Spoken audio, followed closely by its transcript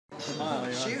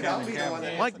Shoot, I'll be the one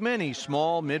that... Like many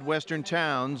small Midwestern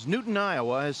towns, Newton,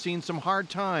 Iowa has seen some hard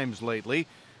times lately.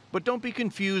 But don't be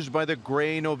confused by the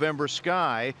gray November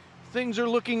sky. Things are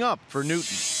looking up for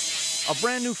Newton. A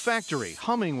brand new factory,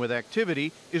 humming with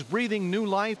activity, is breathing new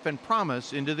life and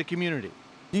promise into the community.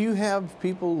 Do you have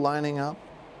people lining up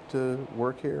to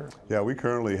work here? Yeah, we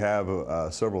currently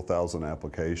have several thousand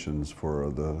applications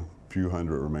for the few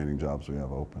hundred remaining jobs we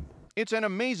have open. It's an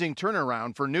amazing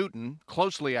turnaround for Newton,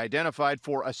 closely identified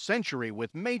for a century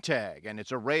with Maytag and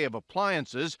its array of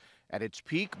appliances. At its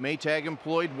peak, Maytag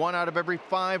employed 1 out of every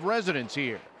 5 residents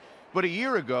here. But a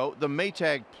year ago, the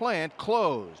Maytag plant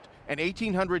closed and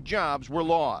 1,800 jobs were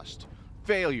lost.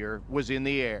 Failure was in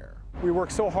the air. We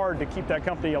worked so hard to keep that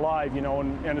company alive, you know,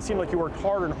 and it seemed like you worked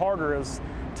harder and harder as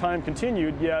time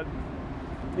continued, yet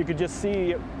you could just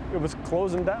see it was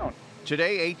closing down.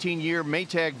 Today, 18-year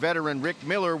Maytag veteran Rick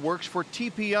Miller works for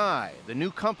TPI, the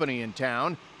new company in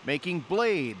town, making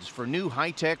blades for new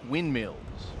high-tech windmills.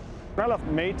 When I left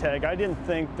Maytag, I didn't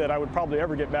think that I would probably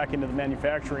ever get back into the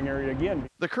manufacturing area again.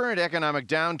 The current economic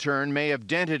downturn may have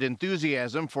dented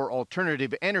enthusiasm for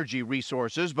alternative energy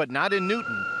resources, but not in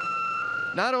Newton.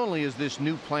 Not only is this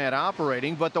new plant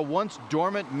operating, but the once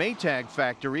dormant Maytag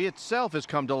factory itself has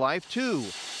come to life too.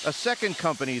 A second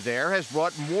company there has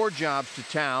brought more jobs to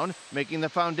town, making the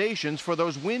foundations for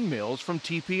those windmills from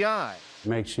TPI. It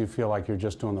makes you feel like you're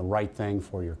just doing the right thing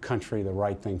for your country, the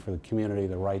right thing for the community,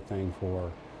 the right thing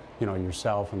for, you know,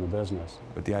 yourself and the business.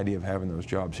 But the idea of having those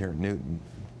jobs here in Newton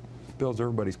builds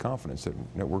everybody's confidence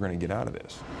that we're going to get out of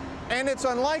this. And it's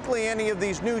unlikely any of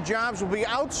these new jobs will be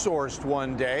outsourced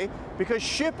one day, because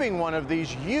shipping one of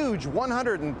these huge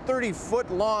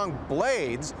 130-foot-long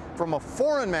blades from a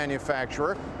foreign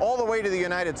manufacturer all the way to the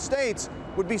United States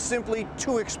would be simply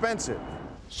too expensive.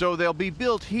 So they'll be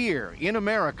built here in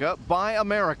America by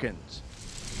Americans.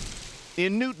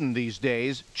 In Newton these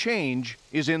days, change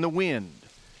is in the wind.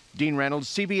 Dean Reynolds,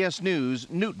 CBS News,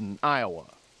 Newton, Iowa.